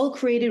 we're all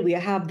created. We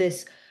have,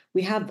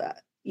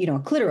 a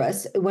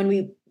clitoris.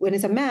 When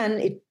it's a man,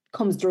 it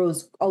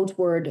throws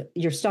outward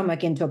your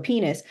stomach into a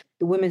penis.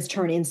 The women's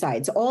turn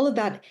inside. So all of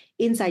that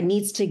inside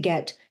needs to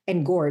get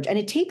engorged, and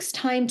it takes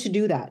time to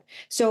do that.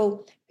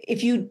 So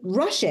if you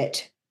rush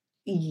it,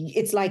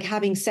 it's like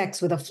having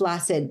sex with a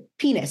flaccid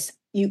penis.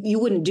 You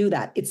wouldn't do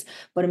that.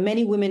 But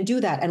many women do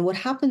that. And what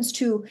happens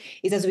too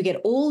is, as we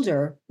get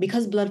older,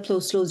 because blood flow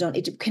slows down,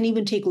 it can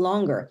even take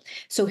longer.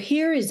 So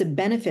here is the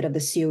benefit of the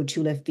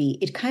CO2 lift V.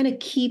 It kind of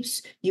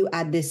keeps you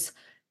at this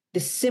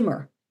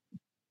simmer,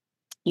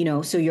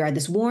 so you're at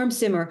this warm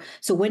simmer.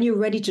 So when you're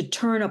ready to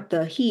turn up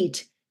the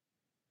heat,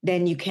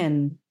 then you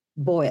can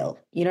boil.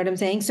 You know what I'm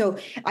saying? So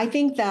I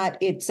think that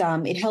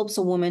it helps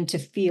a woman to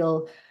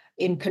feel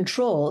in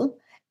control.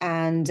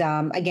 And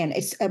again,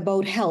 it's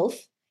about health.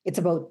 It's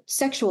about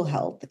sexual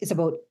health. It's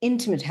about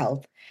intimate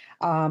health.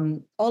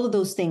 All of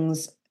those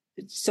things.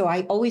 So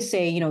I always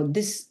say,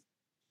 this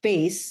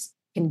face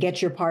can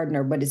get your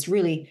partner, but it's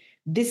really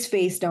this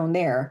face down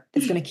there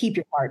that's going to keep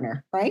your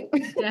partner, right?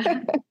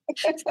 Yeah.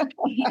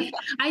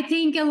 I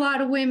think a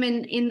lot of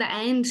women in the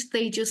end,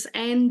 they just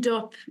end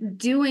up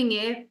doing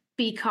it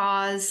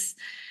because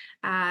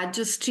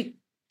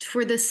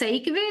for the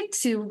sake of it,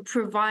 to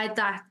provide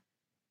that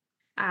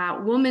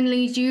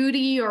womanly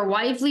duty or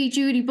wifely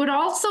duty, but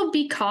also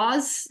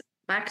because,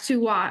 back to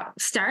what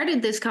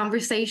started this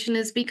conversation,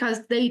 is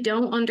because they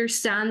don't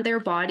understand their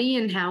body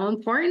and how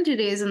important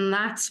it is. And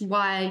that's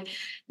why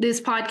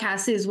this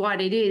podcast is what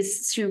it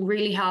is, to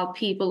really help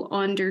people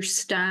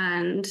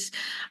understand,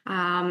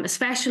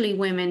 especially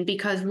women,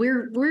 because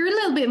we're a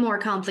little bit more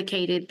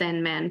complicated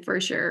than men, for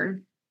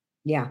sure.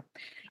 Yeah.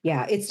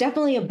 Yeah, it's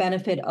definitely a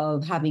benefit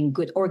of having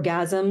good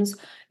orgasms,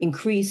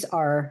 increase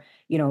our,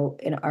 in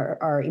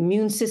our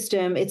immune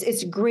system.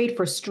 It's great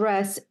for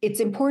stress.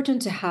 It's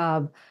important to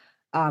have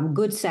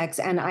good sex.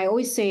 And I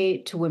always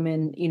say to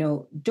women,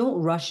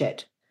 don't rush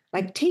it.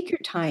 Like, take your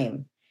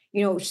time,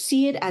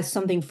 see it as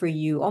something for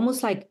you,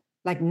 almost like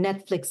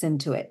Netflix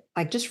into it.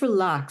 Like, just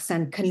relax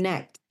and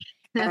connect.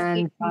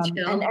 And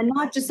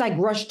not just like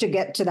rush to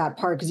get to that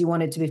part because you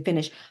want it to be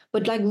finished,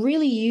 but like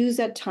really use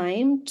that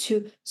time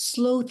to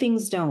slow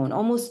things down.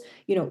 Almost,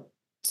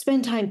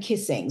 spend time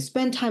kissing,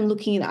 spend time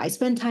looking in the eyes,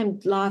 spend time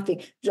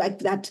laughing, like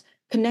that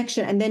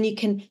connection, and then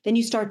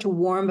you start to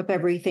warm up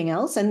everything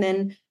else, and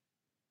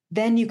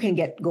then you can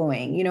get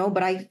going.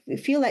 But I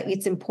feel like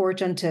it's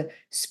important to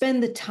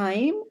spend the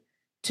time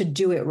to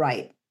do it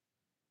right.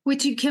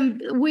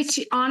 Which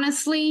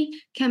honestly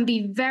can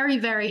be very,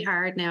 very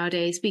hard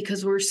nowadays,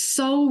 because we're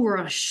so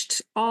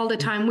rushed all the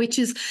time,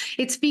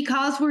 it's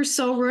because we're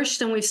so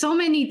rushed and we've so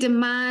many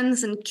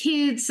demands and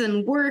kids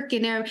and work,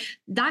 and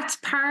that's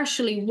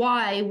partially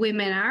why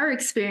women are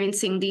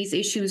experiencing these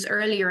issues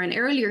earlier and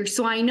earlier.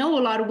 So I know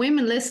a lot of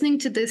women listening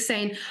to this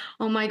saying,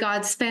 oh my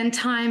God, spend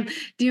time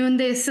doing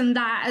this and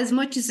that. As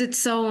much as it's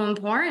so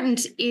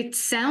important, it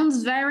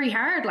sounds very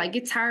hard. Like,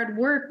 it's hard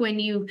work when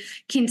you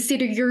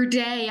consider your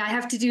day. I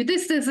have to do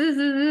this,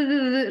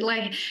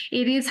 like,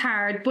 it is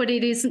hard, but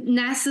it is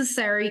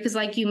necessary, because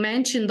like you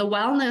mentioned, the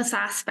wellness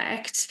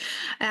aspect,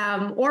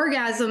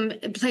 orgasm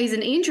plays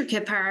an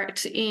intricate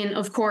part in,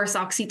 of course,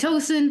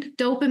 oxytocin,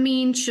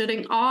 dopamine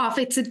shutting off.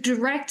 It's a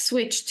direct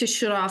switch to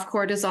shut off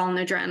cortisol and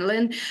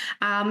adrenaline.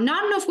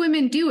 Not enough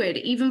women do it,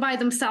 even by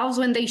themselves,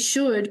 when they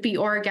should be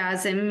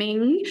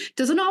orgasming.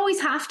 Doesn't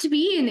always have to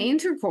be in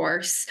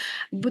intercourse,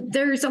 but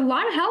there's a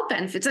lot of health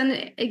benefits.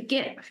 And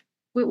again,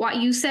 with what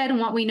you said and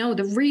what we know,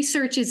 the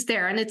research is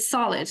there, and it's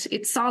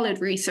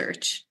solid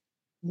research.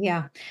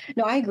 Yeah,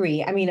 no, I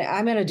agree. I mean,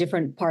 I'm in a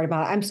different part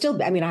about it.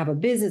 I have a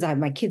business, I have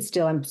my kids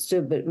still, I'm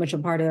still much a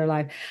part of their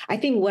life. I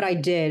think what I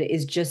did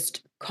is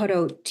just cut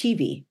out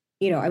TV.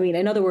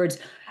 In other words,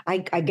 I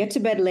get to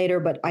bed later,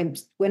 but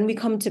when we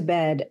come to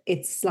bed,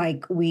 it's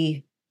like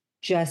we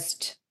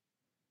just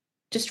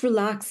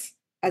relax,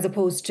 as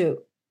opposed to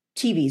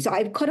TV. So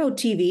I've cut out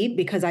TV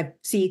because I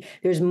see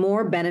there's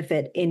more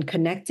benefit in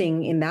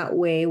connecting in that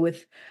way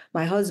with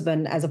my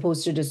husband, as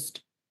opposed to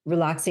just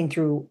relaxing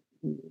through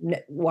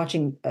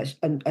watching a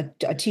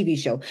TV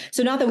show.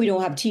 So not that we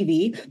don't have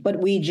TV, but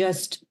we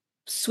just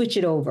switch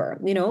it over.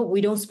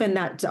 We don't spend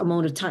that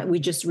amount of time. We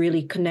just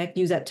really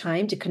use that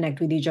time to connect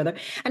with each other.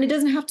 And it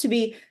doesn't have to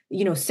be,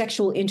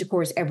 sexual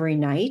intercourse every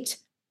night,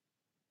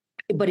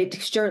 but it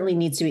certainly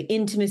needs to be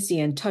intimacy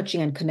and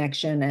touching and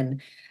connection,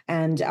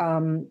 and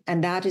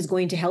that is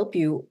going to help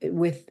you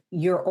with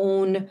your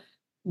own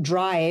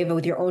drive,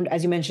 with your own,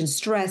 as you mentioned,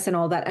 stress and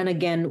all that, and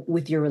again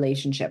with your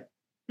relationship.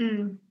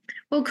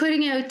 Well,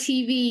 cutting out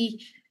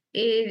TV,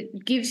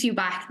 it gives you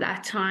back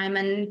that time.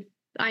 And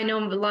I know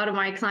a lot of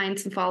my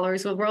clients and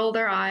followers will roll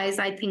their eyes.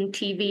 I think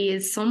TV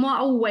is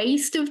somewhat a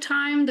waste of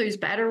time. There's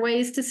better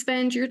ways to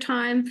spend your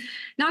time.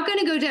 Not going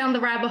to go down the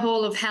rabbit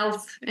hole of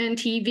health and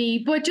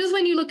TV, but just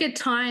when you look at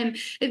time,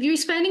 if you're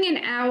spending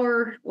an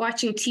hour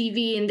watching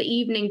TV in the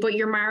evening, but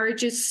your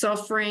marriage is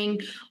suffering,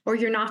 or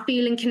you're not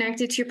feeling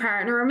connected to your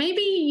partner, or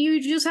maybe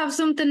you just have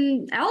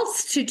something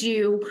else to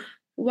do,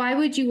 why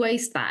would you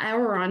waste that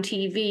hour on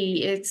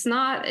TV? It's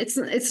not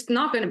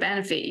going to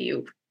benefit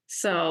you.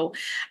 So,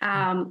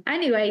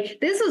 anyway,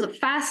 this was a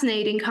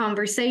fascinating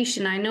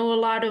conversation. I know a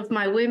lot of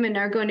my women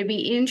are going to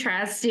be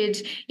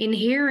interested in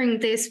hearing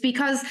this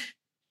because,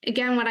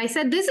 again, what I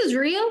said, this is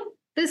real.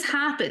 This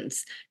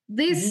happens. Mhm.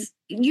 This,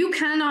 you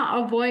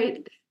cannot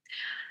avoid.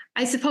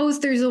 I suppose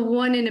there's a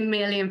 1 in a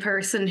million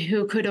person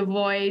who could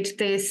avoid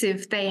this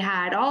if they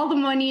had all the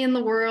money in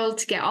the world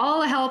to get all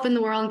the help in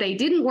the world. They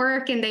didn't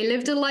work and they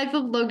lived a life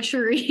of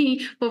luxury.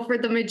 But for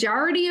the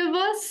majority of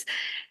us,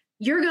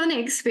 you're going to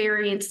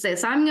experience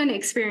this. I'm going to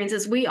experience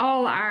this. We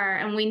all are.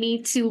 And we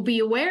need to be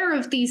aware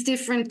of these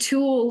different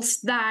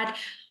tools that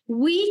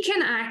we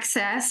can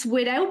access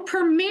without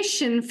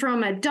permission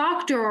from a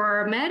doctor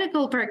or a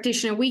medical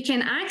practitioner. We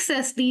can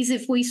access these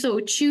if we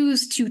so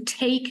choose to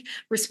take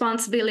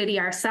responsibility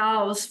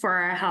ourselves for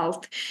our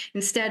health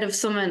instead of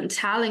someone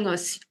telling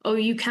us, oh,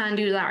 you can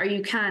do that or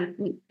you can't.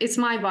 It's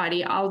my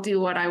body. I'll do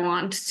what I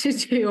want to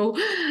do.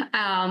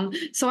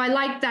 So I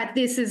like that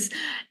this is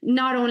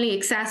not only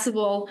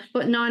accessible,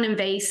 but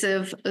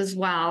non-invasive as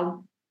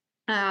well.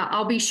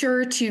 I'll be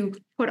sure to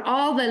put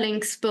all the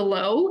links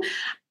below.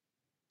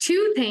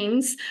 Two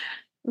things.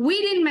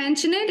 We didn't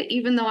mention it,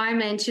 even though I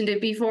mentioned it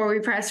before we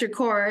press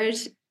record.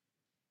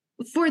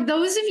 For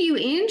those of you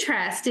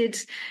interested,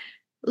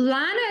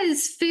 Lana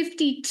is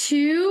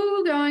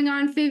 52, going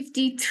on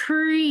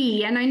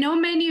 53. And I know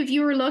many of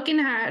you are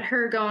looking at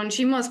her going,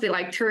 she must be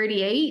like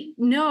 38.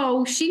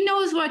 No, she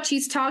knows what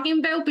she's talking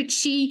about, but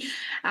she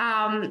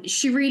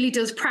really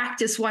does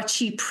practice what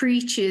she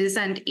preaches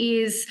and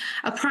is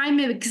a prime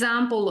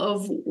example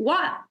of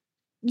what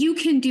you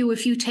can do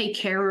if you take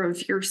care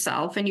of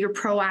yourself and you're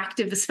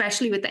proactive,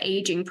 especially with the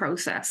aging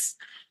process.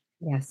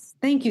 Yes.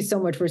 Thank you so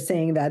much for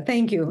saying that.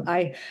 Thank you.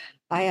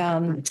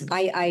 And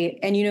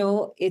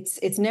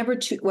it's never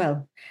too,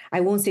 well,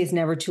 I won't say it's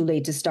never too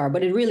late to start,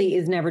 but it really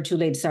is never too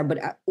late to start. But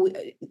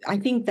I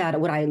think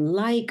that what I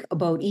like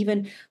about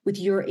even with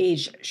your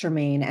age,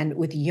 Charmaine, and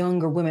with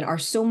younger women are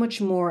so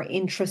much more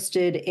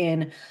interested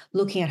in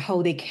looking at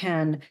how they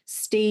can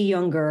stay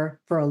younger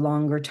for a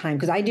longer time.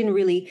 Because I didn't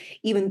really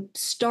even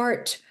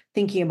start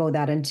thinking about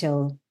that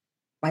until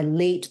my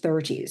late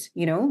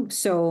 30s,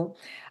 So,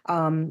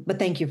 but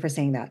thank you for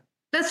saying that.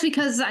 That's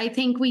because I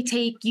think we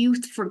take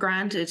youth for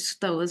granted,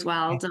 though, as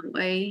well, don't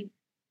we?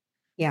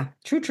 Yeah,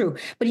 true.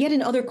 But yet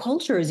in other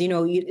cultures, you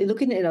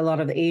looking at a lot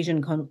of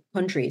Asian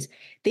countries,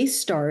 they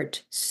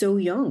start so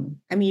young.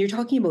 I mean, you're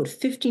talking about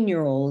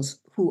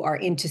 15-year-olds who are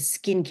into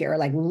skincare,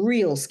 like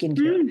real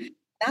skincare. Mm,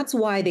 That's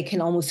why they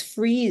can almost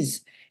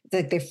freeze,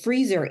 like they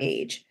freeze their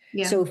age.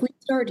 yeah. So if we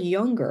start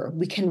younger,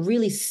 we can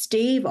really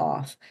stave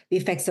off the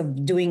effects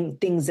of doing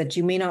things that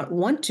you may not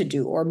want to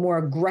do or more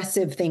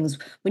aggressive things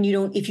when you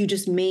don't, if you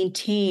just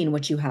maintain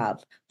what you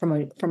have from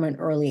an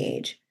early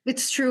age.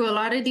 It's true. A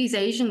lot of these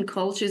Asian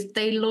cultures,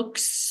 they look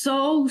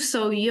so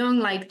young,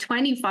 like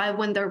 25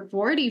 when they're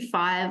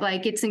 45.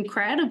 Like it's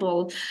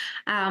incredible.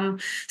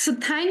 So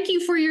thank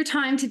you for your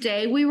time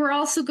today. We were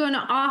also going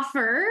to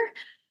offer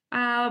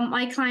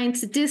my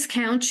clients a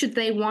discount should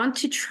they want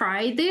to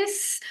try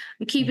this.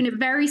 I'm keeping it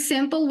very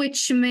simple,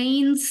 which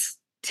means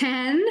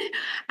 10.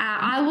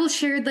 I will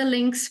share the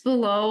links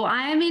below.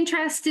 I am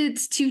interested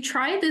to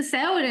try this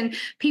out, and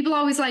people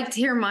always like to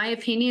hear my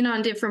opinion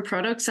on different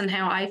products and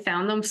how I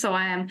found them. So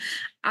I'm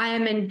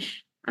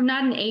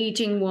not an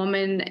aging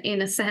woman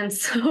in a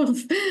sense of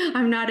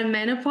I'm not in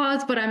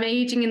menopause, but I'm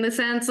aging in the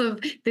sense of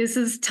this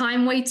is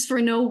time waits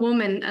for no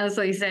woman, as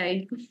I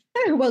say.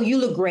 Well, you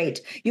look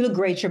great. You look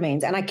great,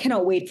 Tremaine. And I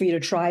cannot wait for you to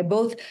try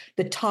both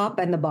the top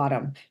and the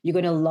bottom. You're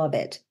going to love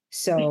it.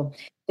 So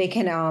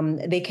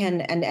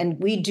and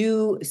we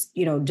do,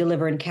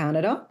 deliver in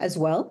Canada as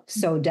well.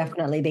 So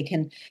definitely they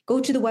can go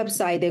to the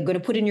website. They're going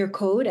to put in your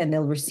code and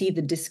they'll receive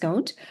the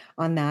discount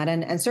on that.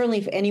 And certainly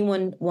if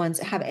anyone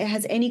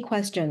has any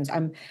questions,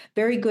 I'm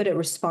very good at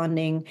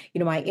responding.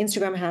 My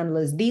Instagram handle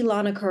is the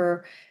Lana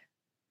Kerr.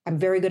 I'm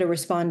very good at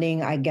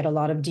responding. I get a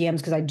lot of DMs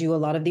because I do a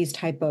lot of these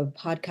type of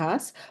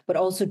podcasts, but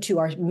also to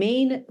our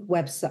main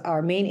website,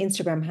 our main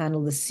Instagram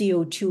handle, the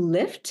CO2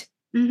 Lift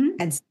and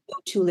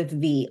CO2 Lift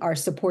V, our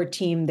support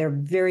team. They're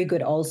very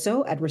good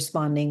also at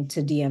responding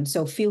to DMs.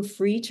 So feel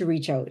free to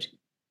reach out.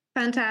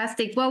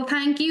 Fantastic. Well,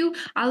 thank you.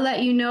 I'll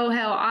let you know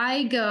how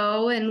I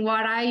go and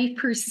what I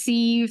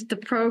perceive the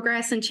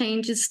progress and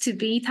changes to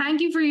be. Thank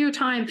you for your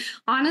time.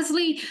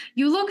 Honestly,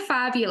 you look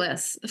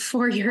fabulous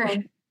for your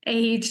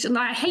age.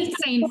 I hate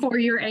saying for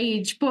your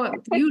age, but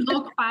you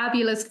look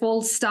fabulous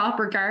full stop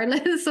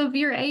regardless of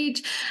your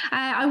age.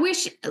 I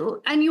wish,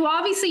 and you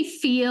obviously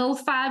feel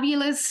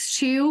fabulous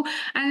too.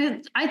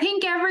 And I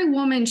think every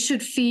woman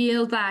should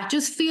feel that,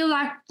 just feel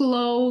that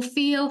glow,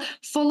 feel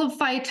full of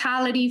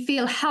vitality,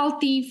 feel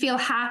healthy, feel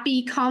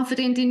happy,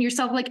 confident in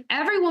yourself. Like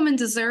every woman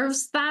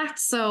deserves that.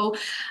 So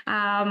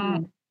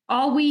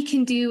all we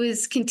can do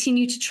is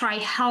continue to try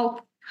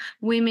help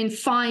women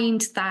find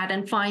that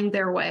and find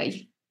their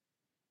way.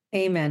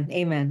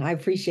 Amen. I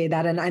appreciate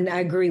that. And I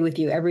agree with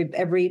you.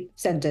 Every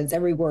sentence,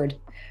 every word.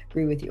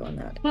 agree with you on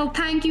that. Well,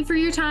 thank you for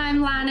your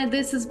time, Lana.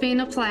 This has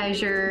been a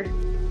pleasure.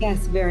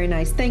 Yes, very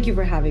nice. Thank you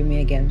for having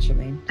me again,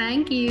 Charmaine.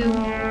 Thank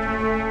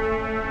you.